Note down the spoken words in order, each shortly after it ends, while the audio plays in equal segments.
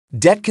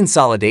Debt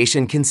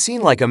consolidation can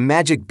seem like a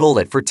magic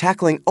bullet for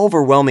tackling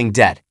overwhelming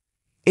debt.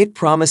 It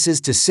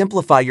promises to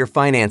simplify your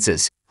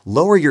finances,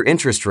 lower your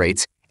interest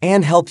rates,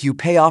 and help you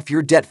pay off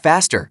your debt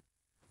faster.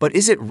 But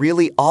is it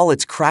really all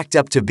it's cracked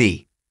up to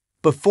be?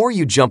 Before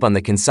you jump on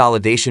the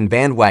consolidation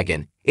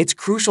bandwagon, it's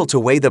crucial to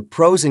weigh the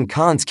pros and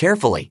cons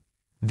carefully.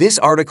 This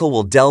article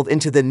will delve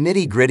into the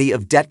nitty-gritty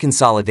of debt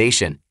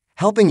consolidation,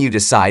 helping you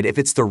decide if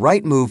it's the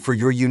right move for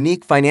your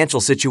unique financial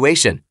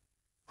situation.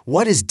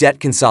 What is debt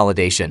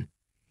consolidation?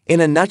 In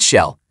a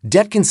nutshell,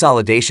 debt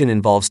consolidation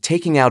involves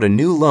taking out a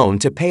new loan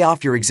to pay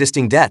off your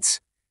existing debts.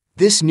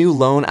 This new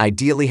loan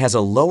ideally has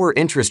a lower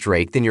interest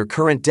rate than your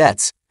current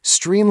debts,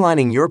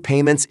 streamlining your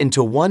payments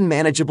into one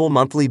manageable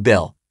monthly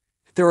bill.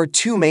 There are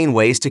two main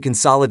ways to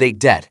consolidate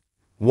debt.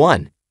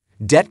 1.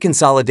 Debt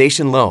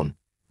consolidation loan.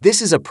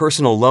 This is a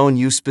personal loan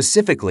used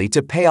specifically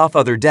to pay off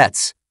other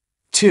debts.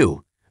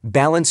 2.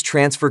 Balance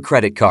transfer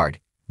credit card.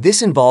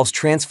 This involves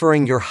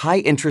transferring your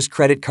high-interest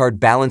credit card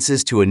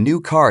balances to a new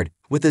card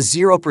with a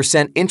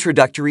 0%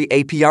 introductory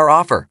APR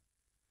offer.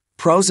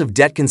 Pros of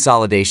debt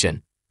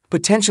consolidation.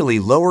 Potentially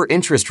lower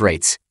interest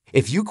rates.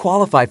 If you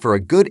qualify for a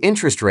good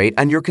interest rate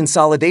on your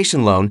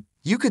consolidation loan,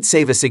 you could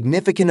save a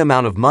significant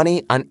amount of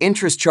money on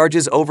interest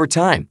charges over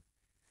time.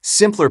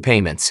 Simpler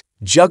payments.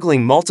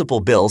 Juggling multiple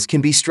bills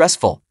can be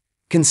stressful.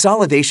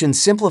 Consolidation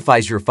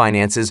simplifies your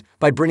finances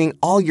by bringing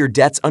all your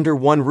debts under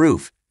one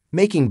roof,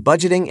 making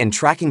budgeting and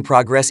tracking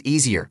progress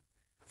easier.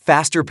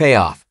 Faster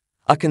payoff.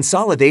 A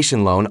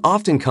consolidation loan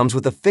often comes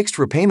with a fixed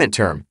repayment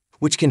term,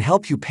 which can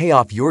help you pay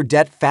off your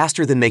debt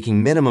faster than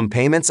making minimum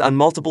payments on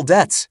multiple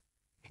debts.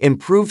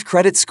 Improved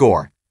credit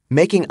score.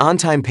 Making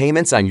on-time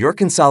payments on your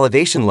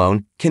consolidation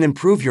loan can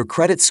improve your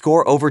credit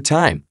score over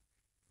time.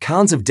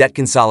 Cons of debt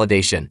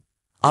consolidation.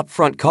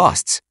 Upfront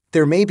costs.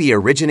 There may be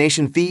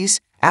origination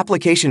fees,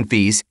 application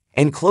fees,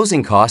 and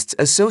closing costs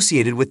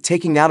associated with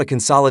taking out a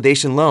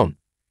consolidation loan.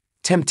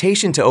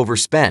 Temptation to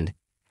overspend.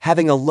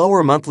 Having a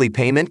lower monthly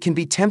payment can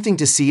be tempting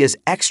to see as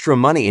extra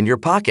money in your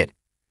pocket.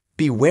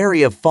 Be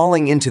wary of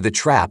falling into the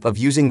trap of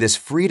using this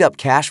freed-up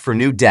cash for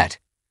new debt.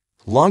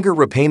 Longer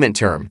repayment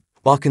term.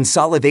 While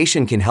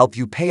consolidation can help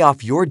you pay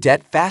off your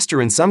debt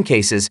faster in some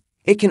cases,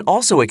 it can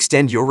also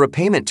extend your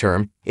repayment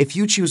term if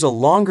you choose a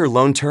longer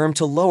loan term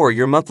to lower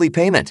your monthly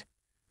payment.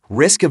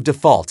 Risk of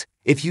default.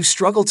 If you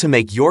struggle to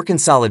make your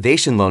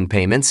consolidation loan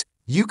payments,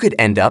 you could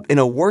end up in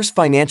a worse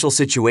financial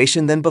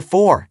situation than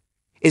before.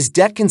 Is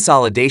debt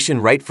consolidation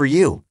right for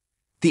you?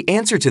 The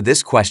answer to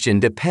this question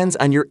depends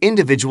on your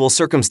individual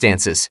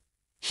circumstances.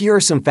 Here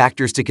are some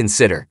factors to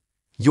consider.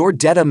 Your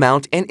debt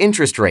amount and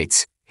interest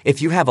rates.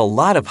 If you have a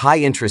lot of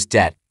high-interest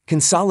debt,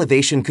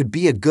 consolidation could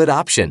be a good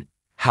option.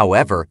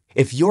 However,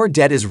 if your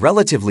debt is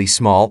relatively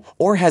small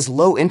or has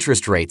low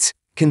interest rates,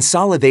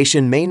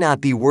 consolidation may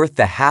not be worth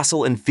the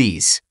hassle and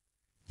fees.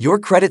 Your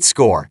credit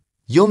score.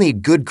 You'll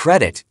need good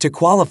credit to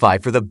qualify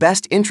for the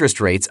best interest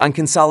rates on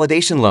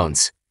consolidation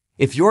loans.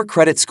 If your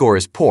credit score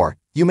is poor,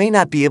 you may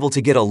not be able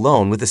to get a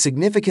loan with a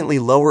significantly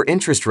lower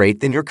interest rate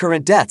than your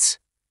current debts.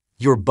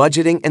 Your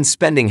budgeting and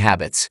spending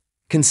habits.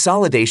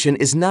 Consolidation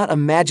is not a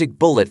magic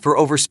bullet for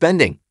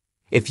overspending.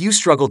 If you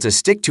struggle to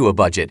stick to a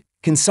budget,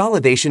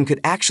 consolidation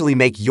could actually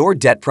make your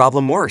debt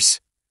problem worse.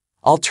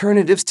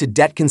 Alternatives to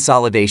debt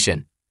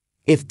consolidation.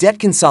 If debt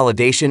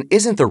consolidation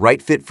isn't the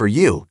right fit for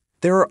you,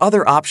 there are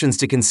other options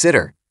to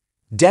consider.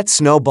 Debt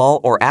snowball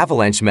or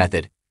avalanche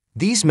method.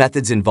 These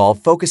methods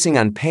involve focusing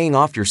on paying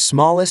off your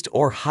smallest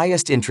or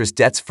highest interest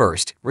debts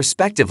first,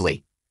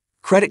 respectively.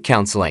 Credit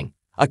counseling.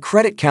 A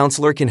credit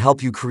counselor can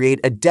help you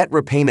create a debt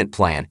repayment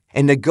plan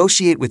and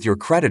negotiate with your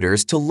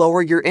creditors to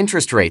lower your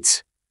interest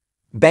rates.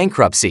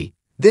 Bankruptcy.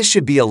 This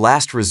should be a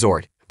last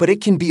resort, but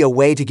it can be a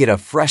way to get a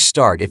fresh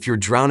start if you're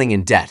drowning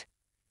in debt.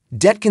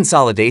 Debt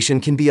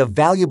consolidation can be a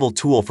valuable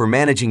tool for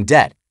managing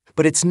debt,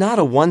 but it's not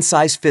a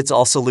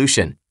one-size-fits-all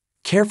solution.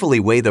 Carefully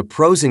weigh the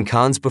pros and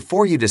cons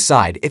before you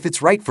decide if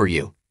it's right for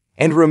you.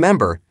 And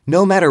remember,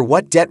 no matter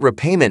what debt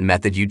repayment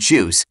method you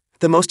choose,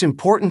 the most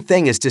important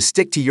thing is to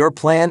stick to your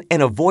plan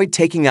and avoid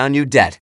taking on new debt.